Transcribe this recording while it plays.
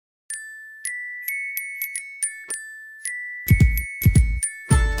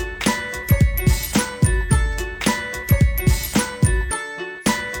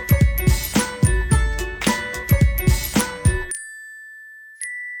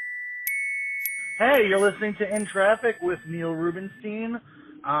Hey, you're listening to In Traffic with Neil Rubenstein.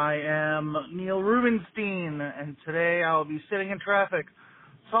 I am Neil Rubenstein, and today I'll be sitting in traffic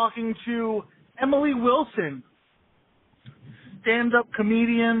talking to Emily Wilson, stand-up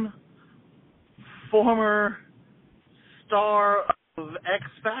comedian, former star of X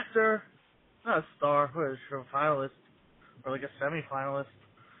Factor, not a star, what is she, a finalist, or like a semi-finalist,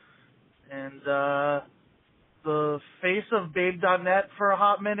 and the face of Babe.net for a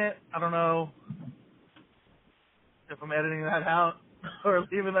hot minute. I don't know if I'm editing that out or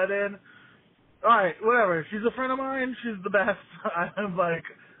leaving that in. Alright, whatever. She's a friend of mine. She's the best. I'm like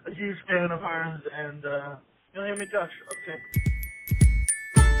a huge fan of hers, and you'll hear me gush. Okay.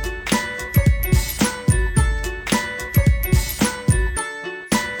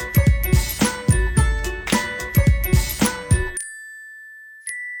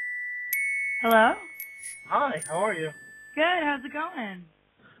 Hello? Hi, how are you? Good, how's it going?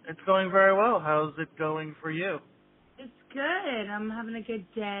 It's going very well. How's it going for you? It's good. I'm having a good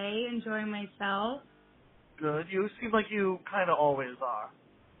day, enjoying myself. Good. You seem like you kind of always are.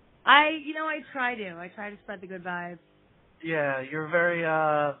 I try to. I try to spread the good vibes. Yeah, you're very,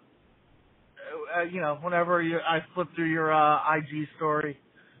 whenever I flip through your IG story,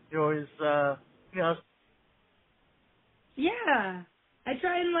 you always, Yeah. I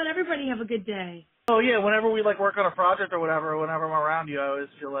try and let everybody have a good day. oh yeah, whenever we like work on a project or whatever, whenever I'm around you, I always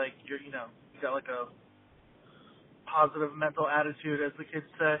feel like you got like a positive mental attitude, as the kids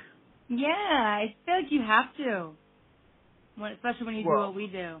say. Yeah, I feel like you have to. Especially when you do Well, what we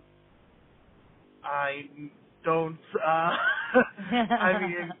do. I don't, I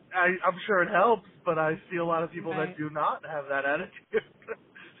mean, I'm sure it helps, but I see a lot of people that Right. do not have that attitude.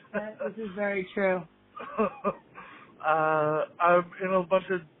 This is very true. I'm in a bunch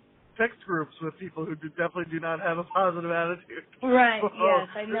of text groups with people who definitely do not have a positive attitude. Right, Oh, yes,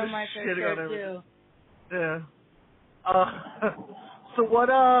 I know my fair shitting on share everything. too. Yeah. So what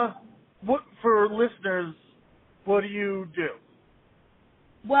for listeners, what do you do?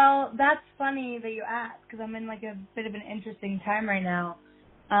 Well, that's funny that you ask, because I'm in like a bit of an interesting time right now.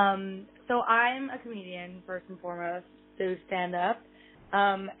 So I'm a comedian, first and foremost, do stand-up.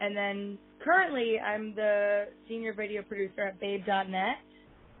 And then currently I'm the senior video producer at Babe.net.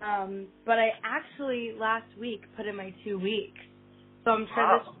 But I actually last week put in my 2 weeks. So I'm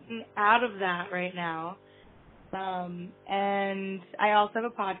Wow. transitioning out of that right now. And I also have a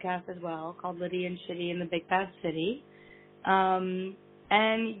podcast as well called Liddy and Shitty in the Big Bad City.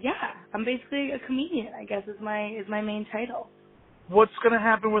 And yeah, I'm basically a comedian, I guess is my main title. What's going to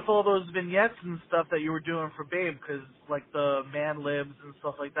happen with all those vignettes and stuff that you were doing for Babe? Because, like, the man libs and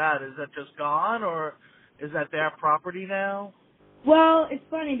stuff like that, is that just gone, or is that their property now? Well, it's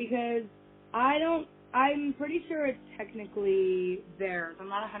funny because I'm pretty sure it's technically theirs. I'm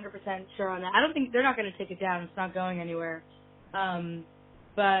not 100% sure on that. I don't think, they're not going to take it down. It's not going anywhere.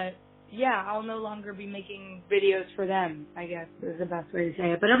 But yeah, I'll no longer be making videos for them, I guess is the best way to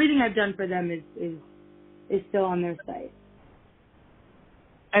say it. But everything I've done for them is still on their site.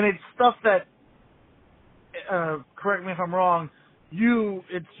 And it's stuff that, correct me if I'm wrong,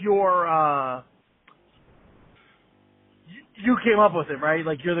 it's your, you came up with it, right?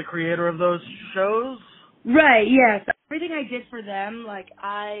 Like, you're the creator of those shows? Right, yes. Everything I did for them, like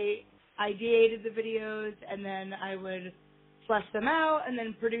I ideated the videos and then I would flesh them out and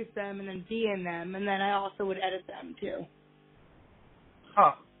then produce them and then be in them and then I also would edit them too.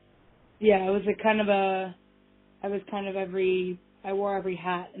 Huh. Yeah, it was I wore every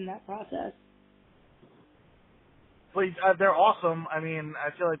hat in that process. Well, they're awesome. I mean, I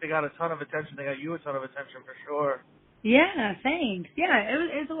feel like they got a ton of attention. They got you a ton of attention for sure. Yeah, thanks. Yeah, it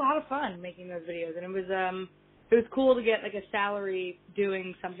was a lot of fun making those videos and it was cool to get like a salary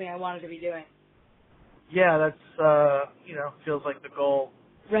doing something I wanted to be doing. Yeah, that's, feels like the goal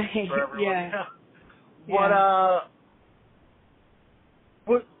Right. for everyone. Yeah. Yeah.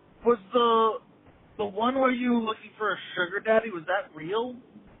 What was the one where you looking for a sugar daddy? Was that real?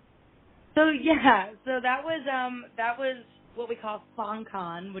 So that was what we call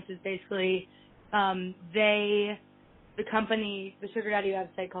SongCon, which is basically the company, the sugar daddy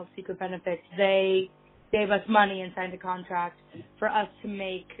website called Secret Benefits, they gave us money and signed a contract for us to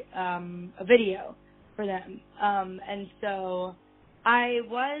make a video for them. And so I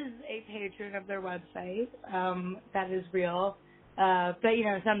was a patron of their website. That is real. But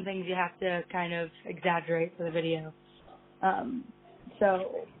some things you have to kind of exaggerate for the video.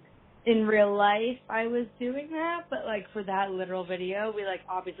 So in real life, I was doing that, but like for that literal video, we like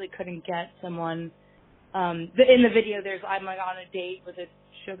obviously couldn't get someone. In the video, I'm like on a date with a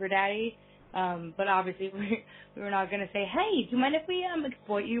sugar daddy, But obviously we were not going to say, hey, do you mind if we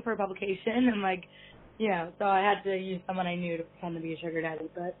exploit you for publication? And like, you know, so I had to use someone I knew to pretend to be a sugar daddy.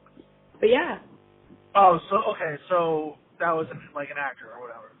 But yeah. Oh, so that was like an actor or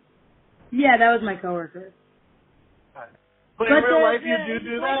whatever. Yeah, that was my coworker. Right. But in real life, you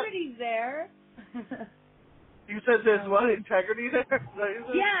do that? Integrity's there. You said there's what, integrity there?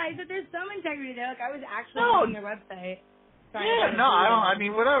 Yeah, I said there's some integrity there. Like, I was actually on their website. Yeah, no, I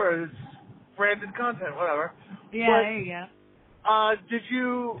mean, whatever. It's branded content, whatever. Yeah, but, there you go. Did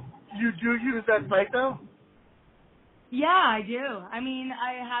you do use that site, though? Yeah, I do. I mean,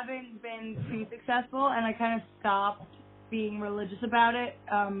 I haven't been too successful, and I kind of stopped being religious about it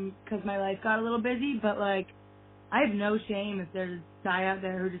because my life got a little busy, but, like, I have no shame if there's a guy out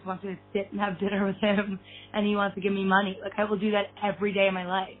there who just wants me to sit and have dinner with him and he wants to give me money. Like, I will do that every day of my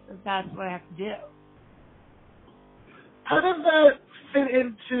life if that's what I have to do. How does that fit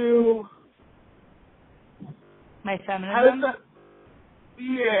into my feminism? How does that?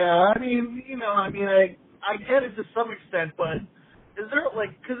 Yeah, I mean, I get it to some extent, but is there,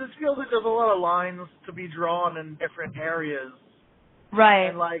 like, because it feels like there's a lot of lines to be drawn in different areas. Right.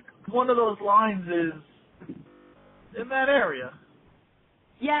 And, like, one of those lines is in that area.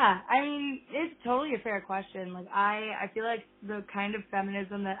 Yeah, I mean, it's totally a fair question. Like, I feel like the kind of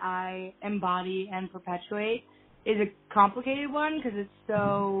feminism that I embody and perpetuate is a complicated one because it's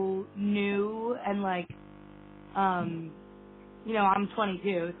so new and, like, you know, I'm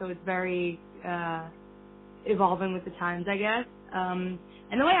 22, so it's very evolving with the times, I guess. And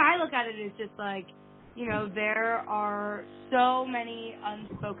the way I look at it is just like, you know, there are so many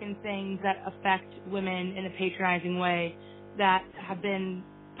unspoken things that affect women in a patronizing way that have been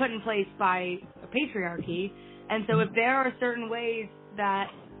put in place by a patriarchy. And so if there are certain ways that,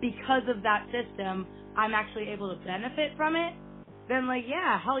 because of that system, I'm actually able to benefit from it, then, like,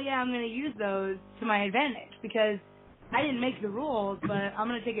 yeah, hell yeah, I'm going to use those to my advantage because I didn't make the rules, but I'm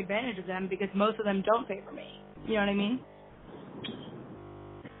going to take advantage of them because most of them don't favor me. You know what I mean?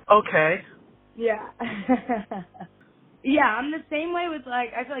 Okay. Yeah. Yeah, I'm the same way with, like,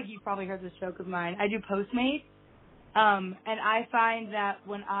 I feel like you've probably heard this joke of mine. I do Postmates, and I find that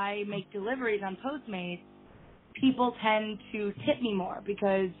when I make deliveries on Postmates, people tend to tip me more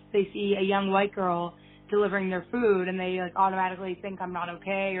because they see a young white girl delivering their food and they, like, automatically think I'm not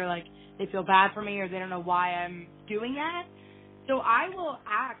okay or, like, they feel bad for me or they don't know why I'm doing that. So I will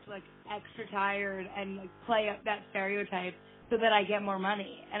act, like, extra tired and, like, play up that stereotype so that I get more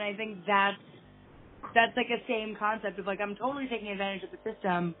money. And I think that's like a same concept of, like, I'm totally taking advantage of the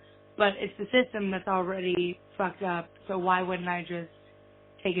system, but it's the system that's already fucked up, so why wouldn't I just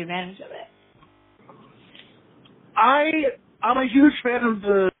take advantage of it? I'm a huge fan of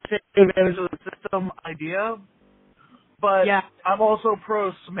the taking advantage of the system idea, but yeah. I'm also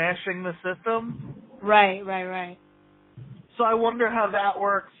pro smashing the system. Right. So I wonder how that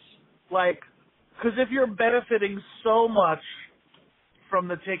works, like, because if you're benefiting so much from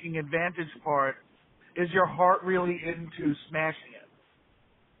the taking advantage part, is your heart really into smashing it?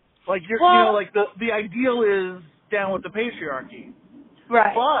 Like, you know, like, the ideal is down with the patriarchy.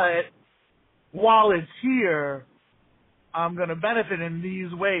 Right. But while it's here, I'm going to benefit in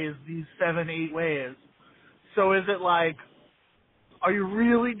these ways, these 7-8 ways. So is it like, are you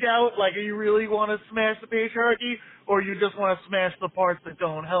really want to smash the patriarchy, or you just want to smash the parts that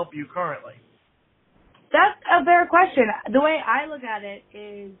don't help you currently? That's a fair question. The way I look at it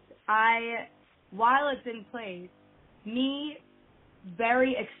is while it's in place, me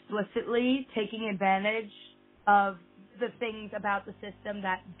very explicitly taking advantage of the things about the system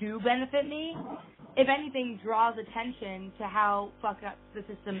that do benefit me, if anything, draws attention to how fucked up the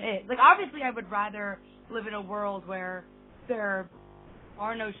system is. Like, obviously, I would rather live in a world where there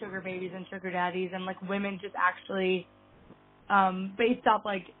are no sugar babies and sugar daddies and, like, women just actually, based off,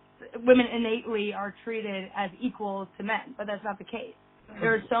 like, women innately are treated as equals to men, but that's not the case.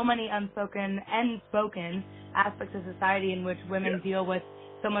 There are so many unspoken and spoken aspects of society in which women deal with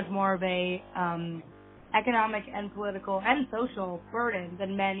so much more of a economic and political and social burden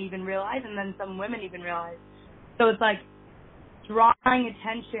than men even realize and than some women even realize. So it's like drawing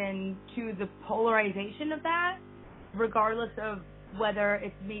attention to the polarization of that, regardless of whether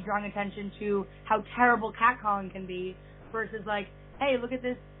it's me drawing attention to how terrible catcalling can be versus like, hey, look at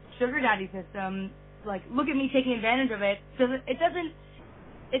this sugar daddy system, like, look at me taking advantage of it.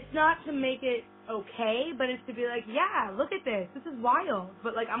 It's not to make it okay, but it's to be like, yeah, look at this. This is wild.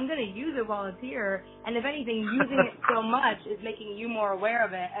 But, like, I'm going to use it while it's here. And if anything, using it so much is making you more aware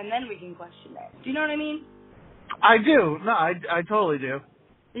of it, and then we can question it. Do you know what I mean? I do. No, I totally do.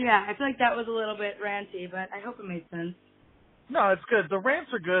 Yeah, I feel like that was a little bit ranty, but I hope it made sense. No, it's good. The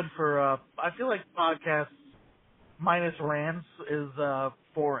rants are good for, I feel like podcasts minus rants is,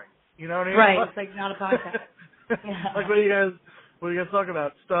 boring. You know what I mean? Right. It's like not a podcast. Yeah. Like, what do you guys talk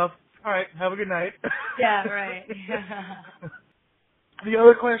about? Stuff. All right, have a good night. Yeah, right. The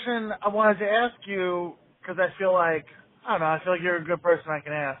other question I wanted to ask you, because I feel like you're a good person I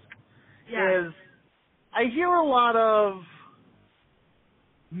can ask, is I hear a lot of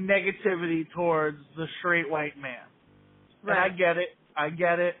negativity towards the straight white man. Right. And I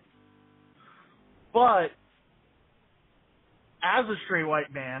get it. But as a straight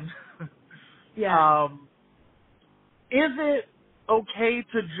white man, is it okay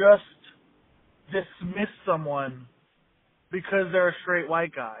to just dismiss someone because they're a straight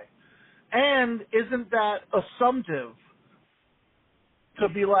white guy? And isn't that assumptive to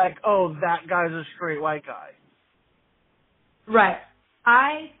be like, oh, that guy's a straight white guy? Right.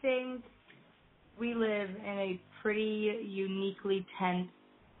 I think we live in a pretty uniquely tense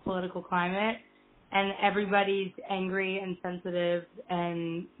political climate, and everybody's angry and sensitive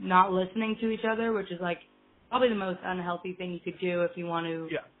and not listening to each other, which is like probably the most unhealthy thing you could do if you want to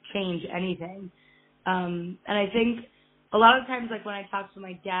change anything. And I think a lot of times, like when I talk to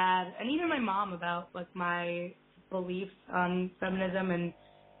my dad and even my mom about like my beliefs on feminism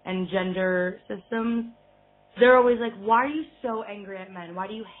and gender systems, they're always like, why are you so angry at men? Why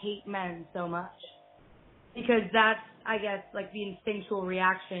do you hate men so much? Because that's, I guess, like the instinctual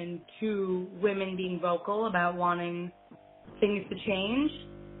reaction to women being vocal about wanting things to change.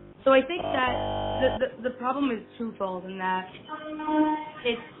 So I think that the problem is twofold in that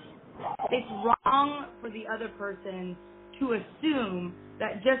it's wrong for the other person to assume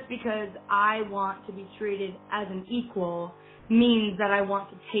that just because I want to be treated as an equal means that I want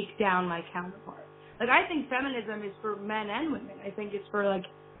to take down my counterpart. Like, I think feminism is for men and women. I think it's for, like,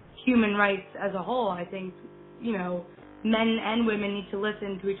 human rights as a whole. I think, you know, men and women need to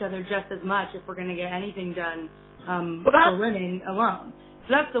listen to each other just as much if we're going to get anything done for women alone.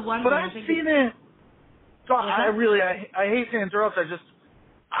 So that's the one thing. But I've seen it. So I hate to interrupt.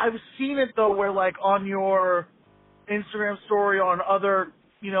 I've seen it, though, where, like, on your Instagram story, on other,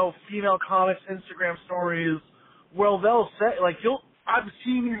 you know, female comics Instagram stories, well, they'll say, like, I've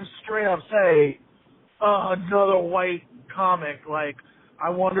seen you straight up say, another white comic, like, I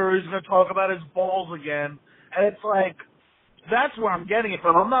wonder if he's going to talk about his balls again. And it's like, that's where I'm getting it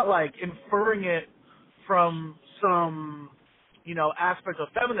from. I'm not, like, inferring it from some, you know, aspect of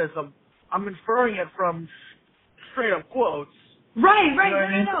feminism. I'm inferring it from straight up quotes. Right. You know what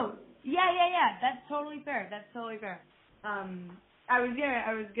I mean? No. Yeah. That's totally fair. I was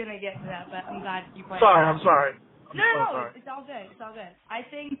gonna get to that, but I'm glad you pointed out. I'm sorry. No, it's all good. I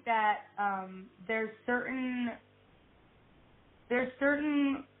think that there's certain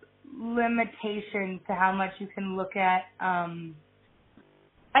limitations to how much you can look at. I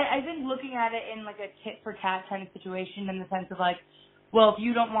think looking at it in like a tit for tat kind of situation, in the sense of like, well, if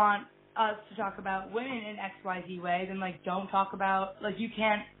you don't want us to talk about women in XYZ way, then like don't talk about, like, you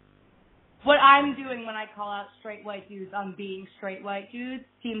can't. What I'm doing when I call out straight white dudes on being straight white dudes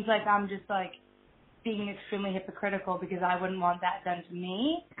seems like I'm just like being extremely hypocritical because I wouldn't want that done to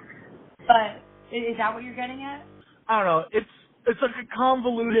me. But is that what you're getting at? I don't know. It's like a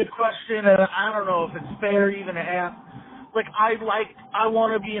convoluted question, and I don't know if it's fair even to ask. Like, I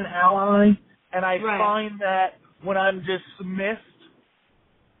want to be an ally, and I find that when I'm dismissed,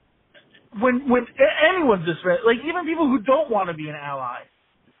 when anyone's dismissed, like even people who don't want to be an ally,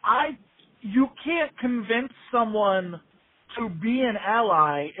 you can't convince someone to be an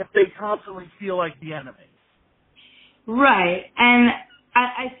ally if they constantly feel like the enemy. Right. And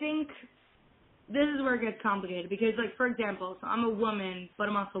I think this is where it gets complicated because, like, for example, so I'm a woman, but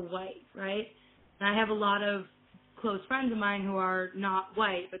I'm also white, right? And I have a lot of close friends of mine who are not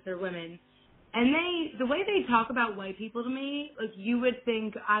white, but they're women. And the way they talk about white people to me, like, you would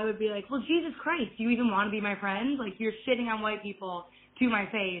think I would be like, well, Jesus Christ, do you even want to be my friend? Like, you're shitting on white people to my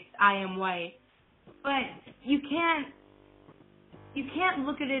face. I am white. But you can't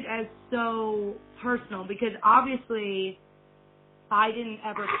look at it as so personal because obviously I didn't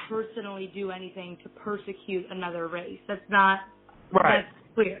ever personally do anything to persecute another race. That's that's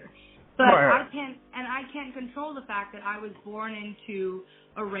clear. But I can't control the fact that I was born into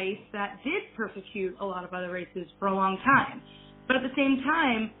a race that did persecute a lot of other races for a long time. But at the same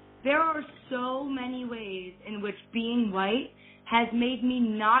time, there are so many ways in which being white has made me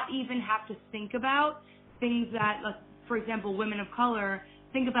not even have to think about things that, like, for example, women of color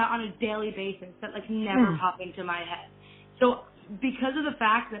think about on a daily basis that, like, never pop into my head. So because of the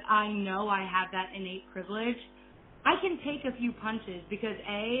fact that I know I have that innate privilege, I can take a few punches because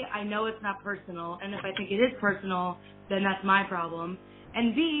A, I know it's not personal, and if I think it is personal, then that's my problem.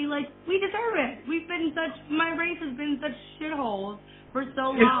 And B, like, we deserve it. My race has been such shitholes for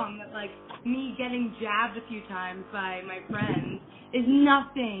so long that, like, me getting jabbed a few times by my friends is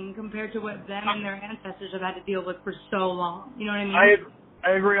nothing compared to what them and their ancestors have had to deal with for so long. You know what I mean?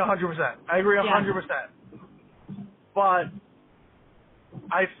 I agree 100%. I agree 100%. Yeah. But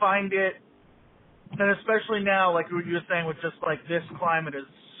I find it, and especially now, like what you were saying, with just like this climate is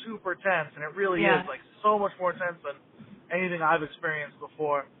super tense, and it really is like so much more tense than anything I've experienced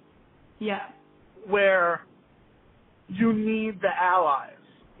before. Yeah. Where you need the allies.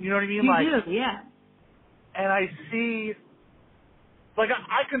 You know what I mean? You do, yeah. And I see, like,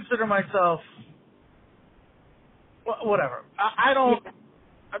 I consider myself, whatever. I don't,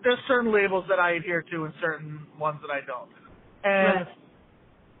 there's certain labels that I adhere to and certain ones that I don't. And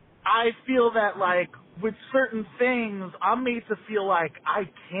I feel that, like, with certain things, I'm made to feel like I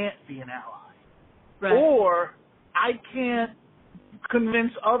can't be an ally. Right. Or I can't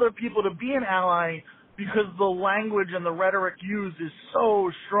convince other people to be an ally because the language and the rhetoric used is so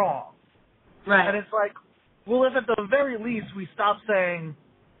strong. Right. And it's like, well, if at the very least we stop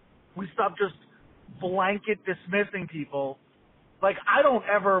just blanket dismissing people, like, I don't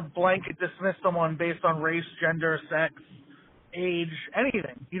ever blanket dismiss someone based on race, gender, sex, age,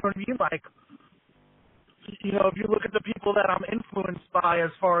 anything. You know what I mean? Like, you know, if you look at the people that I'm influenced by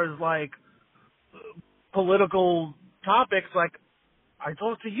as far as, like, political topics, like, I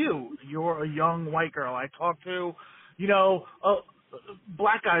talk to you. You're a young white girl. I talk to, you know,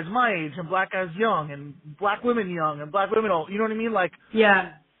 black guys my age and black guys young and black women young and black women old. You know what I mean? Like,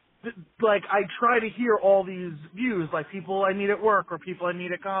 like, I try to hear all these views, like people I meet at work or people I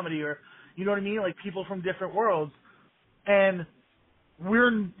meet at comedy, or, you know what I mean? Like, people from different worlds. And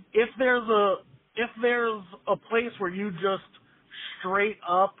if there's a place where you just straight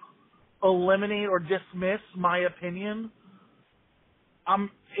up eliminate or dismiss my opinion,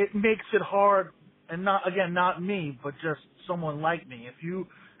 it makes it hard, and not me, but just someone like me. If you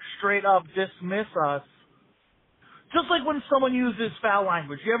straight up dismiss us, just like when someone uses foul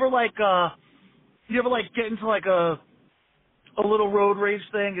language, you ever get into like a little road rage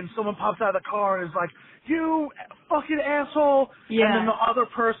thing, and someone pops out of the car and is like, "You fucking asshole," and then the other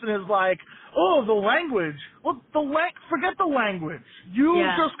person is like, "Oh, the language." Well, forget the language. You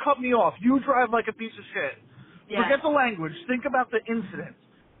just cut me off. You drive like a piece of shit. Forget the language. Think about the incident.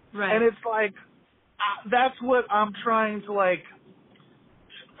 Right. And it's like, that's what I'm trying to, like,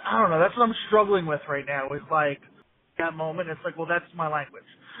 I don't know, that's what I'm struggling with right now, is like, that moment, it's like, well, that's my language.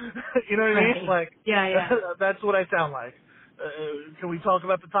 You know what I mean? Like, that's what I sound like. Can we talk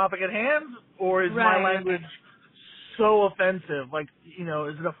about the topic at hand? Or is my language so offensive? Like, you know,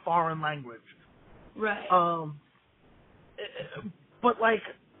 is it a foreign language? Right. But, like,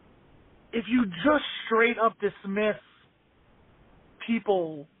 if you just straight up dismiss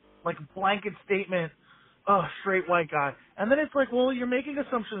people, like, blanket statement, oh, straight white guy, and then it's like, well, you're making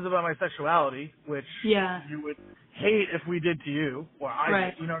assumptions about my sexuality, which you would hate if we did to you, or I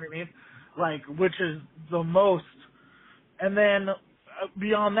did, you know what I mean? Like, which is the most. And then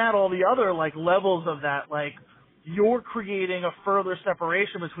beyond that, all the other, like, levels of that, like, you're creating a further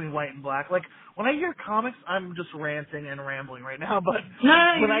separation between white and black. Like, when I hear comics, I'm just ranting and rambling right now, but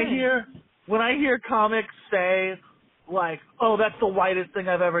when I hear comics say, like, oh, that's the whitest thing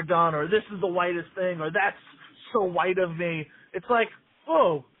I've ever done, or this is the whitest thing, or that's so white of me, it's like,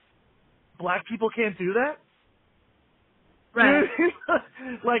 oh, black people can't do that? Right.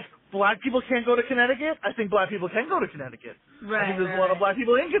 Like, black people can't go to Connecticut? I think black people can go to Connecticut. Right. I think there's a lot of black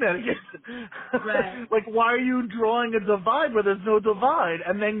people in Connecticut. Right. Like, why are you drawing a divide where there's no divide?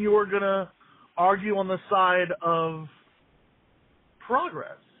 And then you're going to argue on the side of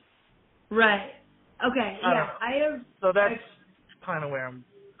progress. Right. Okay, So that's kind of where I'm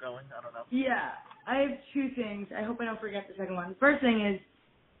going. I don't know. Yeah, I have two things. I hope I don't forget the second one. The first thing is,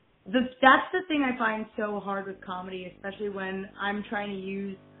 that's the thing I find so hard with comedy, especially when I'm trying to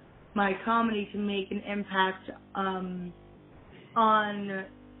use my comedy to make an impact on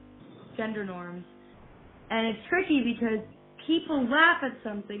gender norms. And it's tricky because people laugh at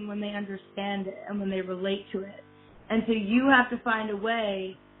something when they understand it and when they relate to it. And so you have to find a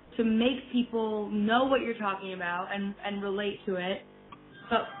way to make people know what you're talking about and relate to it,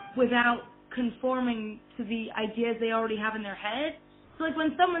 but without conforming to the ideas they already have in their head. So, like,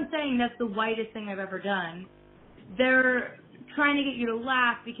 when someone's saying that's the whitest thing I've ever done, they're trying to get you to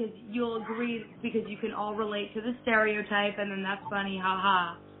laugh because you'll agree, because you can all relate to the stereotype, and then that's funny,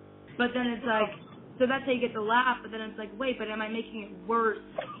 ha-ha. But then it's like, so that's how you get the laugh, but then it's like, wait, but am I making it worse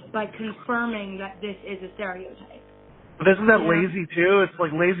by confirming that this is a stereotype? But isn't that Yeah. lazy too? It's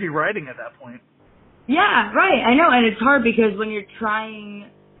like lazy writing at that point. Yeah, right. I know, and it's hard because when you're trying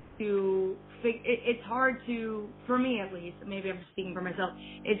to it's hard to, for me at least, maybe I'm speaking for myself,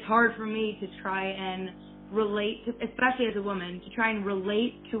 it's hard for me to try and relate to, especially as a woman, to try and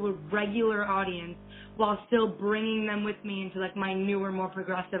relate to a regular audience while still bringing them with me into like my newer, more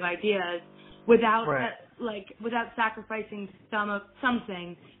progressive ideas without Right. without sacrificing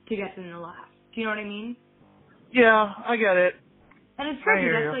something to get them to laugh. Do you know what I mean? Yeah, I get it. And it's I tricky.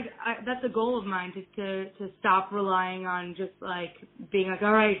 hear That's you. that's a goal of mine to stop relying on just like being like,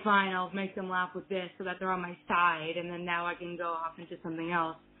 all right, fine, I'll make them laugh with this so that they're on my side, and then now I can go off into something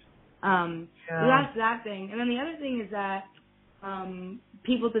else. So Yeah. that's that thing. And then the other thing is that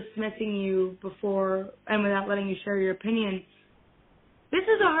people dismissing you before and without letting you share your opinion. This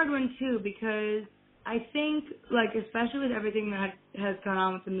is a hard one too because I think, like, especially with everything that has gone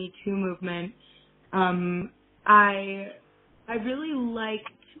on with the Me Too movement, I really liked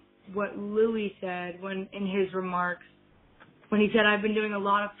what Louis said when in his remarks when he said, I've been doing a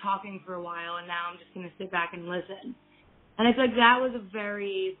lot of talking for a while and now I'm just going to sit back and listen. And I feel like that was a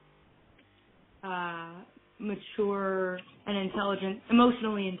very mature and intelligent,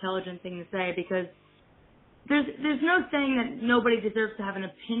 emotionally intelligent thing to say because there's no saying that nobody deserves to have an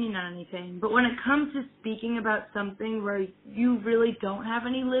opinion on anything. But when it comes to speaking about something where you really don't have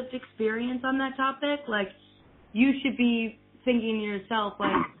any lived experience on that topic, like, you should be thinking to yourself,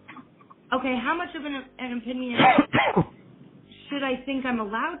 like, okay, how much of an opinion should I think I'm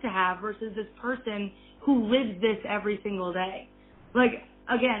allowed to have versus this person who lives this every single day? Like,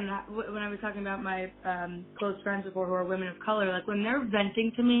 again, when I was talking about my close friends before who are women of color, like, when they're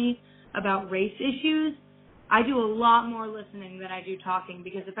venting to me about race issues, I do a lot more listening than I do talking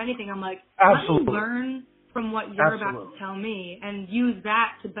because, if anything, I'm like, Absolutely. let me learn from what you're about Absolutely. to tell me and use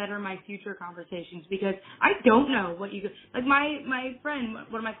that to better my future conversations because I don't know what you like. My friend,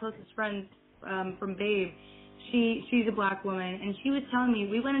 one of my closest friends from Babe, she's a black woman, and she was telling me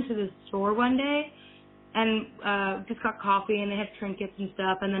we went into this store one day and just got coffee and they had trinkets and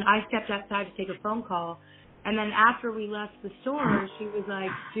stuff, and then I stepped outside to take a phone call. And then after we left the store, she was like,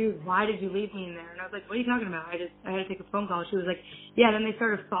 dude, why did you leave me in there? And I was like, what are you talking about? I had to take a phone call. She was like, yeah, then they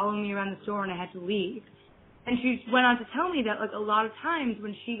started following me around the store and I had to leave. And she went on to tell me that, like, a lot of times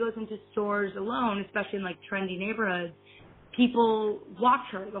when she goes into stores alone, especially in, like, trendy neighborhoods, people watch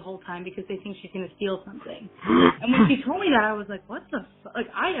her the whole time because they think she's going to steal something. And when she told me that, I was like, what the fuck? Like,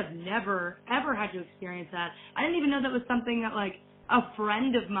 I have never, ever had to experience that. I didn't even know that was something that, like, a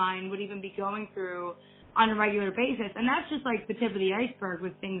friend of mine would even be going through on a regular basis. And that's just, like, the tip of the iceberg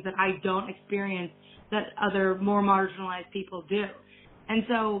with things that I don't experience that other more marginalized people do. And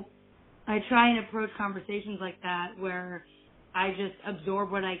so I try and approach conversations like that where I just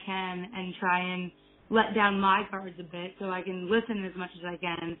absorb what I can and try and let down my guards a bit so I can listen as much as I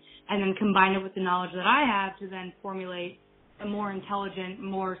can and then combine it with the knowledge that I have to then formulate a more intelligent,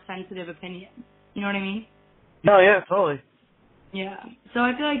 more sensitive opinion. You know what I mean? No, yeah, totally. Yeah. So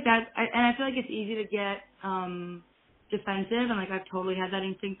I feel like that, and I feel like it's easy to get defensive, and, like, I've totally had that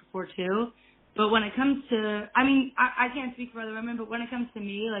instinct before too. But when it comes to, I mean, I can't speak for other women, but when it comes to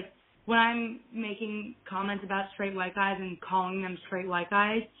me, like, when I'm making comments about straight white guys and calling them straight white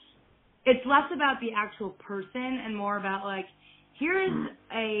guys, it's less about the actual person and more about, like, here's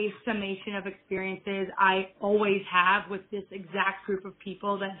a summation of experiences I always have with this exact group of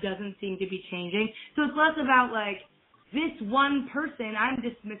people that doesn't seem to be changing. So it's less about, like, this one person, I'm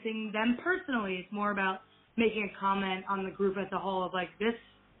dismissing them personally. It's more about making a comment on the group as a whole of, like, this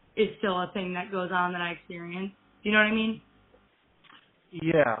is still a thing that goes on that I experience. Do you know what I mean?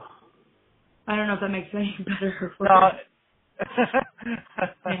 Yeah. I don't know if that makes it any better or worse.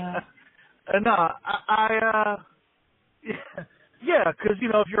 No. Yeah. No, yeah, because, you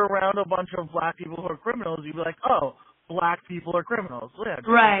know, if you're around a bunch of black people who are criminals, you'd be like, oh, black people are criminals. Well, yeah,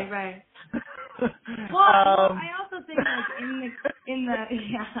 Right. Well, I also think, like, in the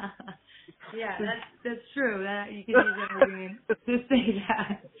yeah, that's true. That you can use that argument to say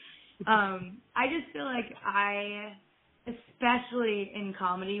that. I just feel like especially in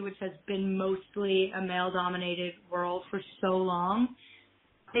comedy, which has been mostly a male-dominated world for so long,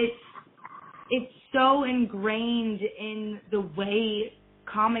 it's so ingrained in the way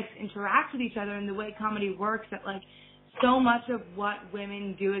comics interact with each other and the way comedy works that, like, so much of what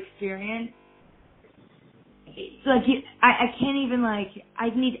women do experience, like, I can't even, like, I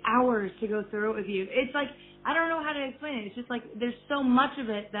need hours to go through it with you. It's like, I don't know how to explain it. It's just like, there's so much of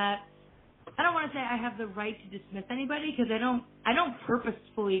it that I don't want to say I have the right to dismiss anybody because I don't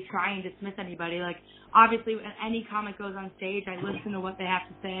purposefully try and dismiss anybody. Like, obviously when any comic goes on stage, I listen to what they have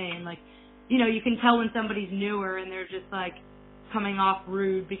to say and, like, you can tell when somebody's newer and they're just like coming off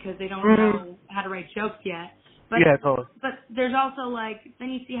rude because they don't Mm-hmm. know how to write jokes yet. But, Yeah, totally. But there's also like, then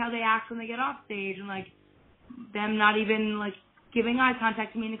you see how they act when they get off stage and like them not even like giving eye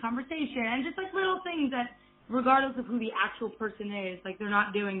contact to me in the conversation and just like little things that regardless of who the actual person is, like they're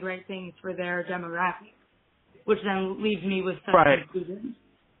not doing great things for their demographic, which then leaves me with such confusion.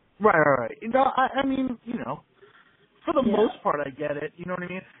 Right. I mean, for the Yeah. most part, I get it. You know what I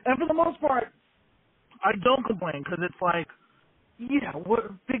mean? And for the most part, I don't complain because it's like, yeah,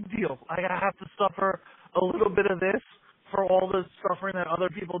 what big deal? I have to suffer a little bit of this for all the suffering that other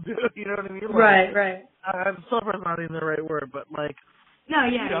people do. You know what I mean? Like, Right. Suffer is not even the right word, but like, No,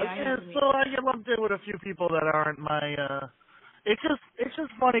 yeah, you know, I know what you mean. so I get lumped in with a few people that aren't my. It's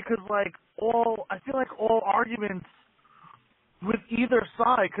just funny because like I feel like all arguments with either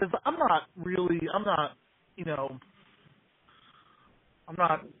side, because I'm not, you know, I'm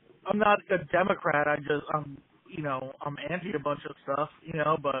not a Democrat. I'm anti a bunch of stuff,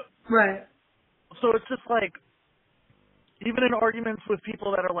 but Right. so it's just like, even in arguments with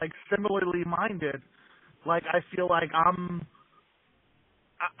people that are like similarly minded, like I feel like I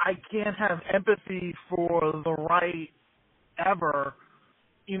can't have empathy for the right ever,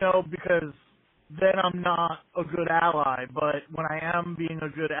 because then I'm not a good ally. But when I am being a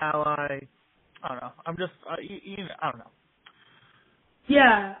good ally, I don't know. I'm just, I don't know.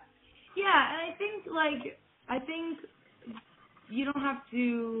 Yeah. Yeah, and I think you don't have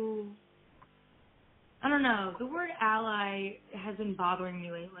to, I don't know, the word ally has been bothering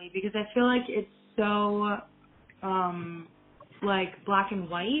me lately because I feel like it's so, like black and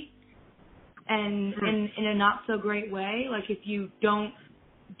white and in a not so great way. Like if you don't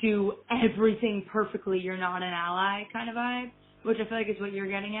do everything perfectly, you're not an ally kind of vibe, which I feel like is what you're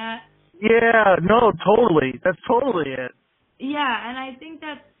getting at. Yeah, no, totally. That's totally it. Yeah, and I think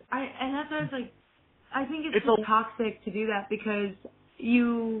that's why I was like, I think it's just toxic to do that because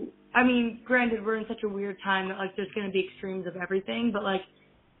granted we're in such a weird time that like there's going to be extremes of everything, but like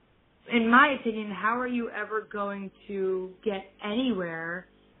in my opinion, how are you ever going to get anywhere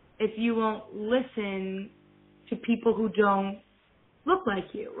if you won't listen to people who don't look like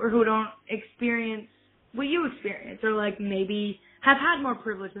you or who don't experience what you experience or like maybe have had more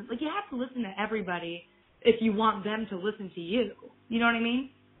privilege? Like you have to listen to everybody if you want them to listen to you. You know what I mean?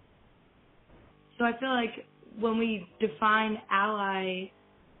 So I feel like when we define ally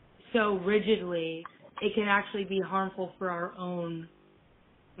so rigidly, it can actually be harmful for our own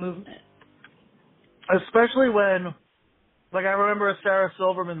movement. Especially when, like, I remember a Sarah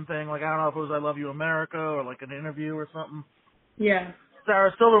Silverman thing, like, I don't know if it was I Love You America or, like, an interview or something. Yeah.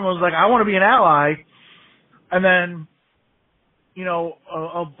 Sarah Silverman was like, I want to be an ally. And then,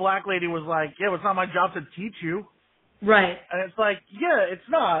 a black lady was like, yeah, well, it's not my job to teach you. Right. And it's like, yeah, it's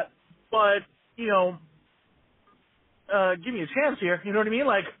not. But, give me a chance here. You know what I mean?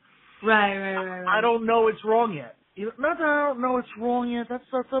 Like, Right. I don't know it's wrong yet. Not that I don't know it's wrong yet. That's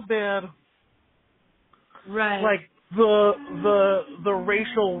a bad. Right. Like the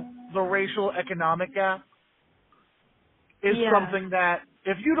racial economic gap is something that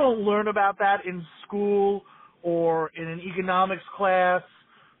if you don't learn about that in school or in an economics class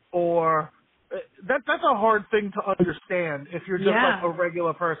or that's a hard thing to understand if you're just like a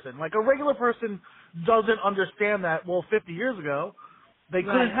regular person. Like a regular person doesn't understand that. Well, 50 years ago, they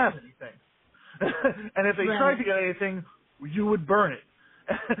couldn't have anything. And if they tried to get anything, you would burn it.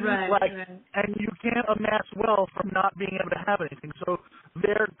 And you can't amass wealth from not being able to have anything. So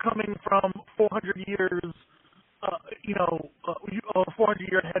they're coming from 400 years,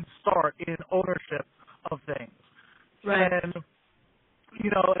 400-year head start in ownership of things. And, and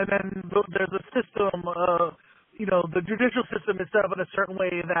then there's a system, the judicial system is set up in a certain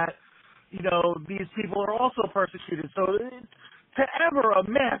way that, these people are also persecuted. So to ever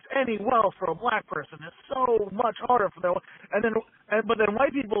amass any wealth for a black person is so much harder for them. But then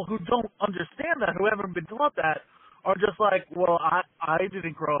white people who don't understand that, who haven't been taught that, are just like, well, I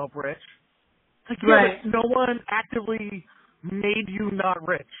didn't grow up rich. Like, but no one actively made you not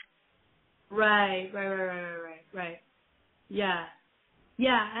rich. Right.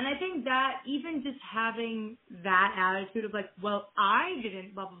 Yeah, and I think that even just having that attitude of like, well, I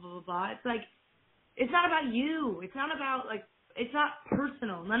didn't blah, blah, blah, blah, blah, it's like, it's not about you. It's not about like, it's not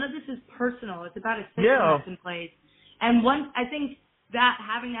personal. None of this is personal. It's about a system that's in place. And I think that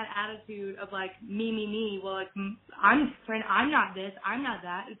having that attitude of like, me, well, like, I'm not this, I'm not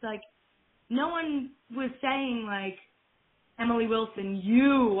that. It's like, no one was saying like, Emily Wilson,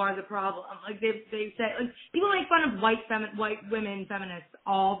 you are the problem. Like they say, like people make fun of white women feminists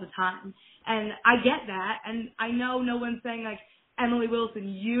all the time, and I get that, and I know no one's saying like Emily Wilson,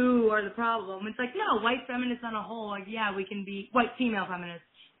 you are the problem. It's like, no, white feminists on a whole, like, yeah, we can be, white female feminists,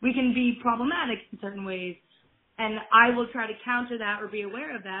 we can be problematic in certain ways. And I will try to counter that or be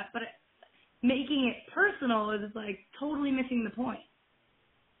aware of that, but making it personal is like totally missing the point,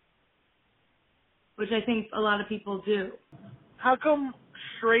 which I think a lot of people do. How come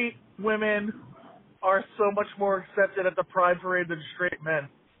straight women are so much more accepted at the Pride Parade than straight men?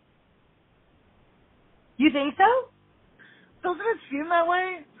 You think so? Doesn't it seem that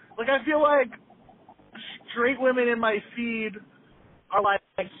way? Like, I feel like straight women in my feed are like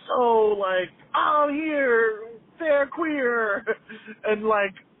so like, I'm here, they're queer, and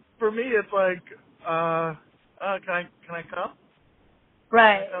like for me it's like, can I come?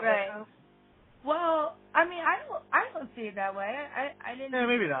 Right, Can I come right. now? Well, I mean, I don't see it that way. I didn't. Yeah,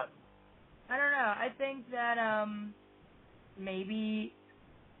 maybe not. I don't know. I think that maybe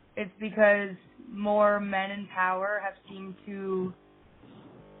it's because more men in power have seemed to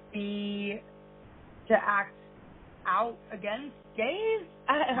act out against gays.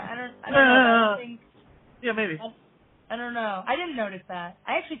 I don't know. I think. Yeah, maybe. I don't know. I didn't notice that.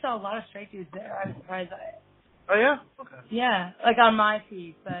 I actually saw a lot of straight dudes there. I was surprised by it. Oh yeah. Okay. Yeah, like on my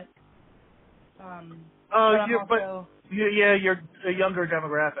feed, but. But you're a younger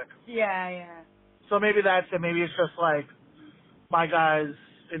demographic. Yeah. So maybe that's it. Maybe it's just like my guys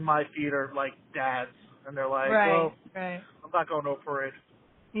in my feed are like dads, and they're like, well, right. I'm not going to a parade.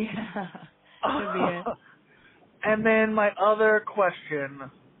 Yeah, could be it. And then my other question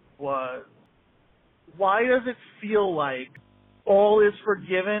was, why does it feel like all is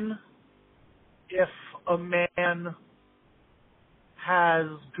forgiven if a man has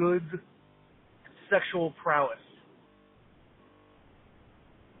good sexual prowess?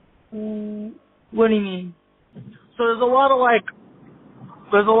 What do you mean? So there's a lot of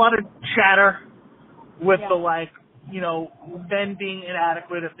chatter with the like, men being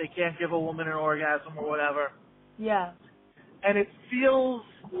inadequate if they can't give a woman an orgasm or whatever. Yeah. And it feels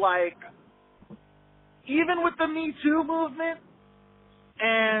like even with the Me Too movement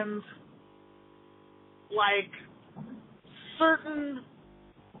and like certain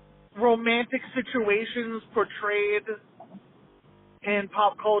romantic situations portrayed in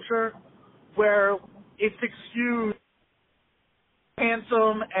pop culture where it's excused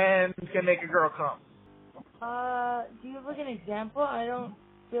handsome and can make a girl come. Do you have like an example? I don't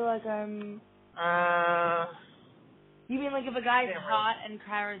feel like I'm. You mean like if a guy's hot and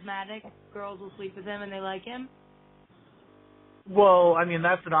charismatic, girls will sleep with him and they like him? Well, I mean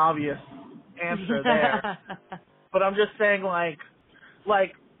that's an obvious answer there. But I'm just saying like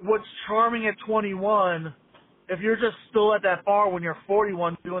what's charming at 21, if you're just still at that bar when you're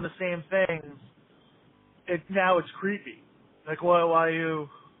 41 doing the same things, now it's creepy. Like why are you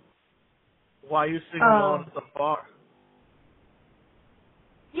sitting alone at the bar?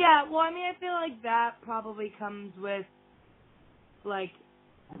 Yeah, well, I mean, I feel like that probably comes with, like,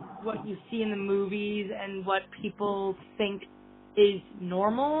 what you see in the movies and what people think is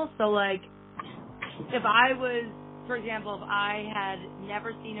normal. So, like, if I was, for example, if I had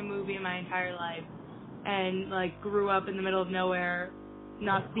never seen a movie in my entire life and, like, grew up in the middle of nowhere,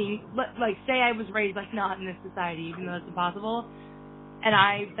 not seeing, like, say I was raised, like, not in this society, even though it's impossible, and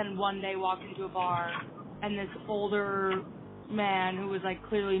I then one day walked into a bar and this older man who was like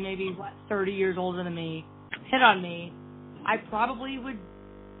clearly maybe 30 years older than me hit on me, I probably would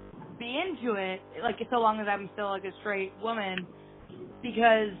be into it, like so long as I'm still like a straight woman,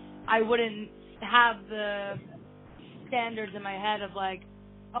 because I wouldn't have the standards in my head of like,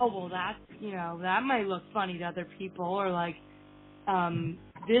 oh well that's, that might look funny to other people, or like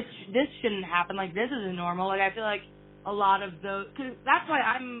this shouldn't happen, like this isn't normal. Like I feel like a lot of those, cause that's why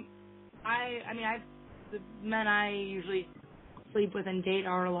the men I usually sleep with and date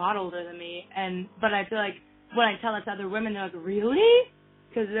are a lot older than me, but I feel like when I tell it to other women, they're like, really?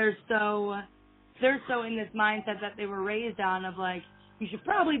 Because they're so in this mindset that they were raised on of like, you should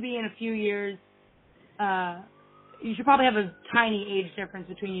probably be in a few years, you should probably have a tiny age difference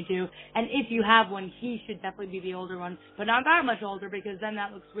between you two, and if you have one, he should definitely be the older one, but not that much older because then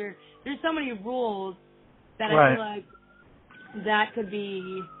that looks weird. There's so many rules that I feel like that could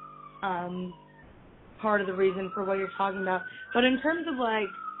be part of the reason for what you're talking about. But in terms of like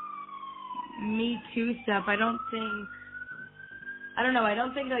Me Too stuff, I don't think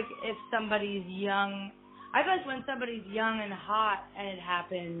like if somebody's young, I feel like when somebody's young and hot and it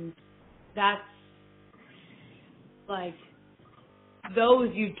happens, that's like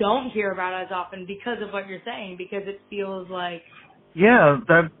those you don't hear about as often because of what you're saying, because it feels like that's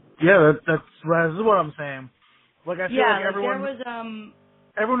what I'm saying. Like I feel like everyone there was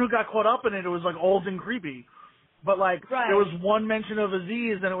everyone who got caught up in it was like old and creepy. But like, there was Right. one mention of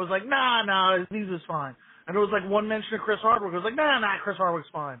Aziz, and it was like, nah, Aziz is fine. And there was like one mention of Chris Hardwick, it was like, nah, Chris Hardwick's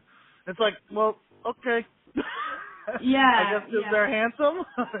fine. It's like, well, okay. I Yeah, guess because yeah. they're handsome?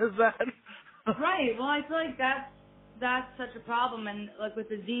 Is that? Right. Well, I feel like that's such a problem, and like with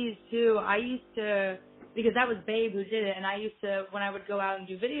Aziz too. I used to, because that was Babe who did it, and I used to, when I would go out and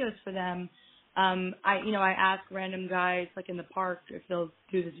do videos for them, I ask random guys like in the park if they'll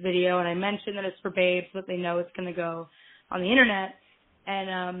do this video, and I mention that it's for Babe so that they know it's gonna go on the internet.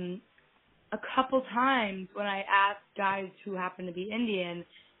 And a couple times when I asked guys who happen to be Indian,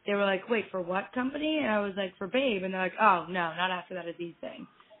 they were like, "Wait, for what company?" And I was like, "For Babe," and they're like, "Oh no, not after that Aziz thing."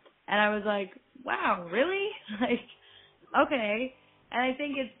 And I was like, "Wow, really?" Like, okay. And I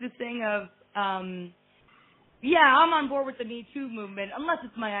think it's the thing of, yeah, I'm on board with the Me Too movement, unless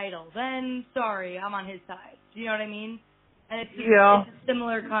it's my idol. Then, sorry, I'm on his side. Do you know what I mean? And Yeah. it's a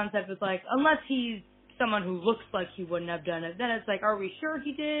similar concept with, like, unless he's someone who looks like he wouldn't have done it, then it's like, are we sure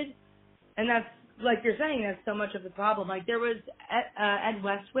he did? And that's, like you're saying, that's so much of the problem. Like, there was Ed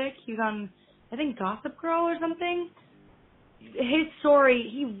Westwick. He was on, I think, Gossip Girl or something. His story,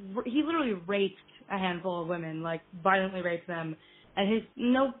 he literally raped a handful of women, like, violently raped them. And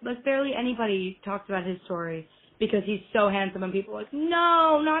barely anybody talks about his story because he's so handsome, and people are like,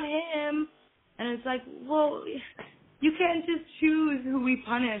 no, not him. And it's like, well, you can't just choose who we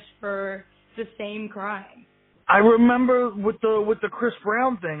punish for the same crime. I remember with the Chris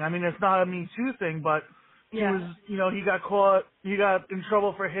Brown thing. I mean, it's not a Me Too thing, but he Yeah. was, he got in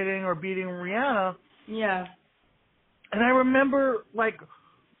trouble for hitting or beating Rihanna. Yeah. And I remember, like,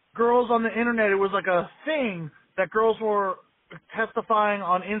 girls on the internet, it was like a thing that girls were testifying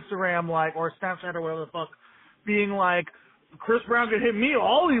on Instagram, like, or Snapchat or whatever the fuck, being like, Chris Brown can hit me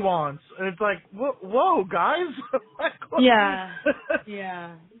all he wants. And it's like, whoa, guys. Yeah.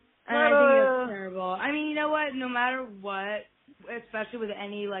 Yeah. And I think that's But, terrible. I mean, you know what? No matter what, especially with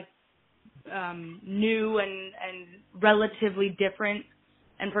any, like, new and relatively different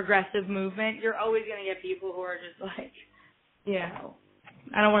and progressive movement, you're always going to get people who are just like,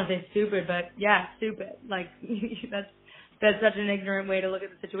 I don't want to say stupid, but yeah, stupid. Like, that's such an ignorant way to look at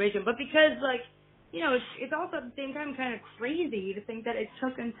the situation. But because, like, it's also at the same time kind of crazy to think that it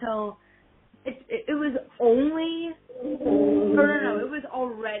took until it was only no, it was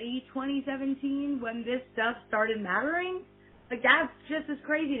already 2017 when this stuff started mattering. Like, that's just as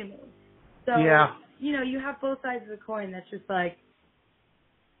crazy to me. So, yeah. You have both sides of the coin. That's just like,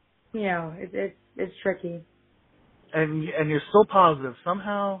 it's tricky. And you're still positive.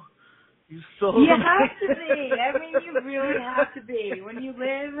 Somehow, you still... You have to be. I mean, you really have to be. When you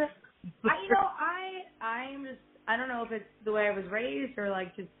live... I'm just... I don't know if it's the way I was raised or,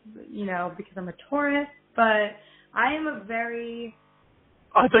 like, just, because I'm a Taurus, but I am a very...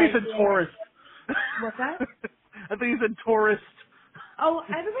 I thought you said tourist. What's that? I thought you said tourist. Oh,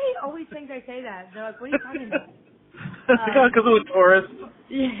 everybody always thinks I say that. They're like, what are you talking about? Because I'm a tourist.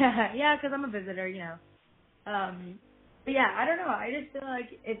 Yeah, because I'm a visitor, But yeah, I don't know. I just feel like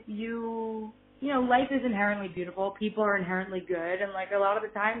if life is inherently beautiful. People are inherently good. And, like, a lot of the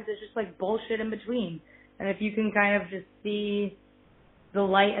times there's just, like, bullshit in between. And if you can kind of just see the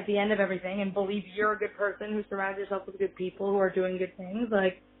light at the end of everything and believe you're a good person who surrounds yourself with good people who are doing good things,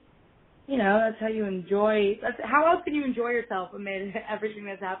 like, that's how you enjoy. How else can you enjoy yourself amid everything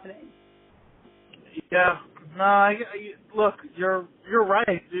that's happening? Yeah. No, look, you're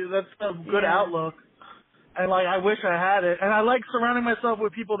right. Dude, that's a good outlook. And, like, I wish I had it. And I like surrounding myself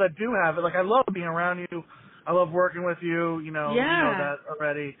with people that do have it. Like, I love being around you. I love working with you. You know that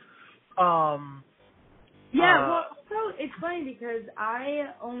already. Well, so it's funny because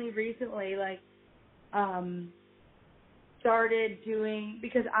I only recently, like, started doing,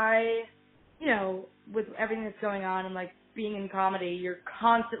 because I, with everything that's going on and, like, being in comedy, you're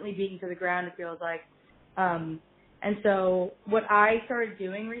constantly beaten to the ground, it feels like. And so what I started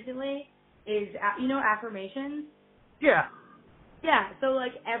doing recently is, affirmations? Yeah. Yeah, so,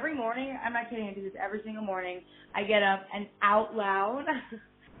 like, every morning, I'm not kidding, I do this every single morning. I get up and out loud,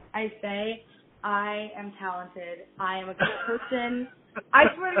 I say, I am talented. I am a good person. I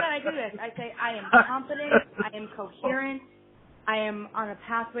swear to God, I do this. I say, I am competent. I am coherent. I am on a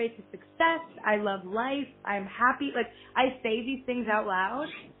pathway to success. I love life. I am happy. Like, I say these things out loud,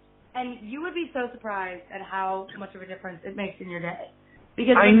 and you would be so surprised at how much of a difference it makes in your day.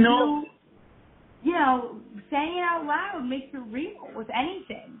 Because I know. Saying it out loud makes it real with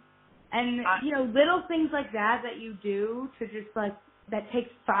anything. And, little things like that you do to just, like, that takes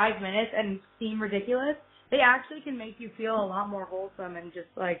 5 minutes and seem ridiculous, they actually can make you feel a lot more wholesome and just,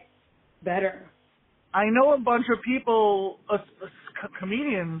 like, better. I know a bunch of people,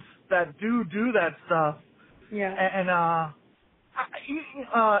 comedians, that do that stuff. Yeah. And I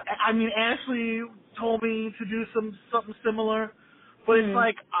mean, Ashley told me to do something similar, but it's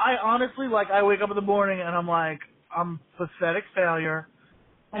like I honestly like I wake up in the morning and I'm like I'm pathetic failure,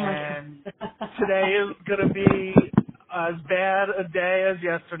 Oh my and God. today is gonna be as bad a day as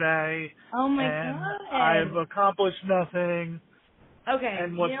yesterday, Oh my and God. I've accomplished nothing. Okay,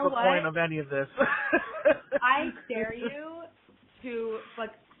 And what's you know the what? point of any of this? I dare you to,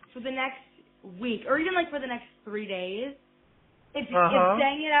 like, for the next week, or even, like, for the next 3 days, if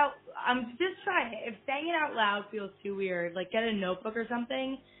saying it out, I'm just trying it. If saying it out loud feels too weird, like, get a notebook or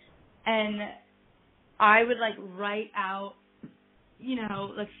something, and I would, like, write out, you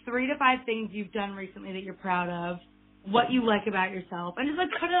know, like, 3 to 5 things you've done recently that you're proud of, what you like about yourself, and just,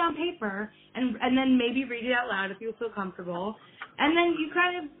 like, put it on paper, and then maybe read it out loud if you feel comfortable. And then you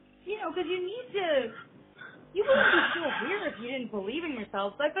kind of, you know, because you wouldn't be still here if you didn't believe in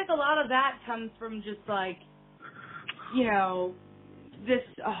yourself. So I think a lot of that comes from just like, you know, this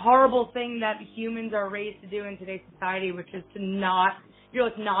horrible thing that humans are raised to do in today's society, which is you're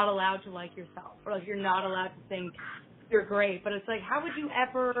like not allowed to like yourself, or like you're not allowed to think you're great. But it's like, why would you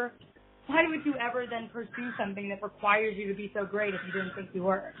ever then pursue something that requires you to be so great if you didn't think you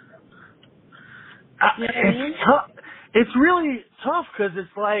were? You know what I mean? It's really tough because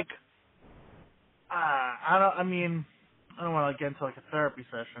it's like, I don't want to get into like a therapy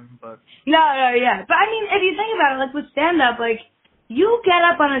session, but. No, yeah. But I mean, if you think about it, like with stand-up, like you get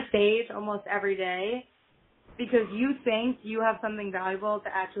up on a stage almost every day because you think you have something valuable to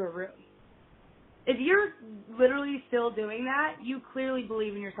add to a room. If you're literally still doing that, you clearly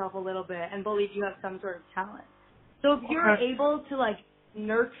believe in yourself a little bit and believe you have some sort of talent. So if you're able to like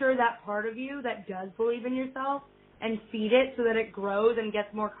nurture that part of you that does believe in yourself and feed it so that it grows and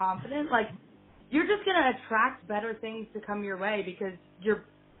gets more confident, like you're just gonna attract better things to come your way because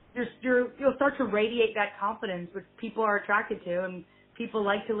you'll start to radiate that confidence which people are attracted to and people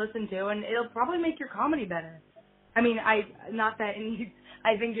like to listen to, and it'll probably make your comedy better. I mean, I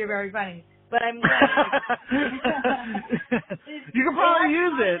think you're very funny, but I'm you can probably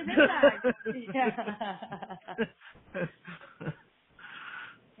use it.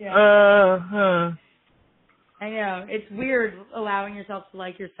 Yeah. I know. It's weird allowing yourself to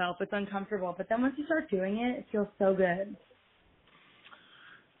like yourself. It's uncomfortable. But then once you start doing it, it feels so good.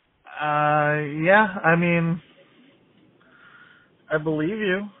 Yeah. I mean, I believe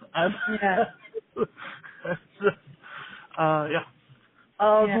you. Yeah. Yeah.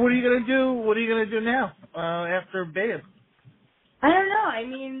 So what are you gonna do? What are you gonna do now? After Babe? I don't know. I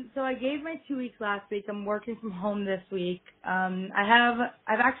mean, so I gave my 2 weeks last week. I'm working from home this week. I've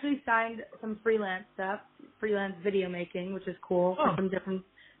actually signed some freelance stuff, freelance video making, which is cool for some different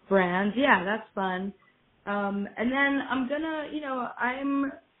brands. Yeah, that's fun. And then I'm gonna, you know,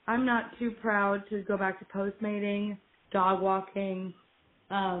 I'm not too proud to go back to postmating, dog walking,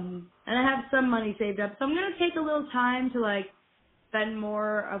 and I have some money saved up. So I'm gonna take a little time to like spend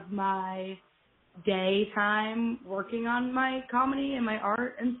more of my daytime working on my comedy and my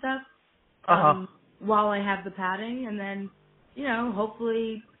art and stuff while I have the padding, and then, you know,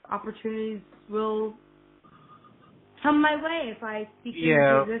 hopefully opportunities will come my way if I speak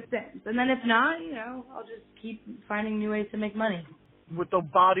into existence. And then if not, you know, I'll just keep finding new ways to make money. With the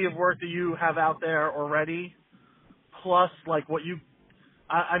body of work that you have out there already, plus like what you,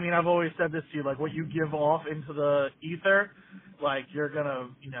 I mean, I've always said this to you, like what you give off into the ether, like you're gonna,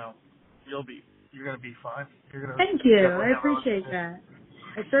 you know, you're gonna be fine. Thank you. I appreciate that.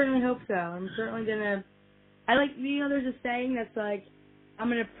 I certainly hope so. I'm certainly gonna. I like, you know, there's a saying that's like, I'm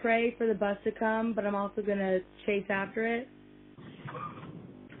gonna pray for the bus to come, but I'm also gonna chase after it.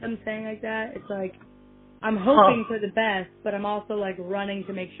 I'm saying like that. It's like I'm hoping for the best, but I'm also like running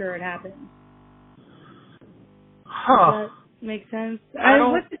to make sure it happens. Does that make sense? I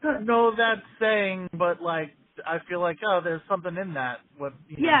don't know that saying, but like I feel like there's something in that.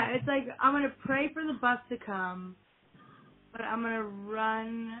 Yeah, it's like I'm gonna pray for the bus to come, but I'm gonna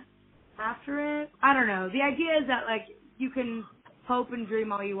run after it. I don't know. The idea is that like you can hope and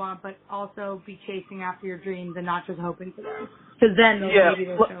dream all you want, but also be chasing after your dreams and not just hoping for them. Because then maybe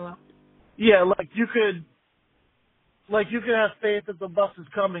they'll show up. Yeah, like you could have faith that the bus is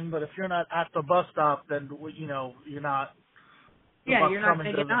coming, but if you're not at the bus stop, then you know you're not. The bus you're not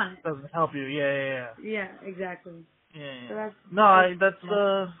coming gonna get on it. Doesn't help you. Yeah. Yeah, exactly. Yeah.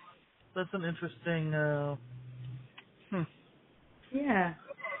 So that's an interesting. Yeah.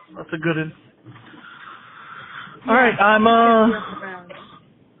 That's a good one. All right,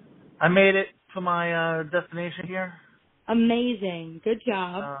 I made it to my destination here. Amazing. Good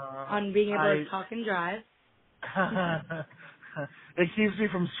job on being able to talk and drive. it keeps me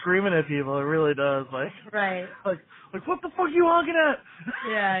from screaming at people. It really does. Right. Like what the fuck you honking at?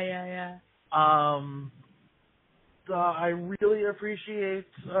 Yeah. I really appreciate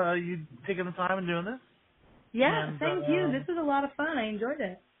you taking the time and doing this. Yeah, And, thank you. This was a lot of fun. I enjoyed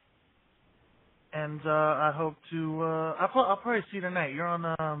it. And I hope to. I'll probably see you tonight. You're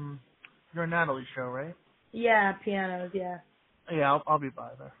on Natalie's show, right? Yeah, pianos. Yeah. Yeah, I'll be by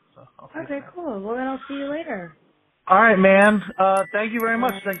there. So I'll see you Okay, tonight. cool. Well, then I'll see you later. All right, man. Thank you very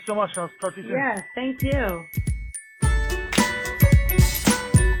much. Thanks so much. I'll talk to you soon. Yeah, thank you.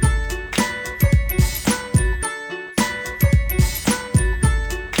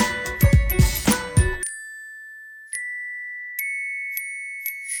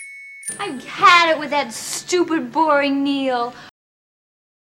 I've had it with that stupid, boring Neil.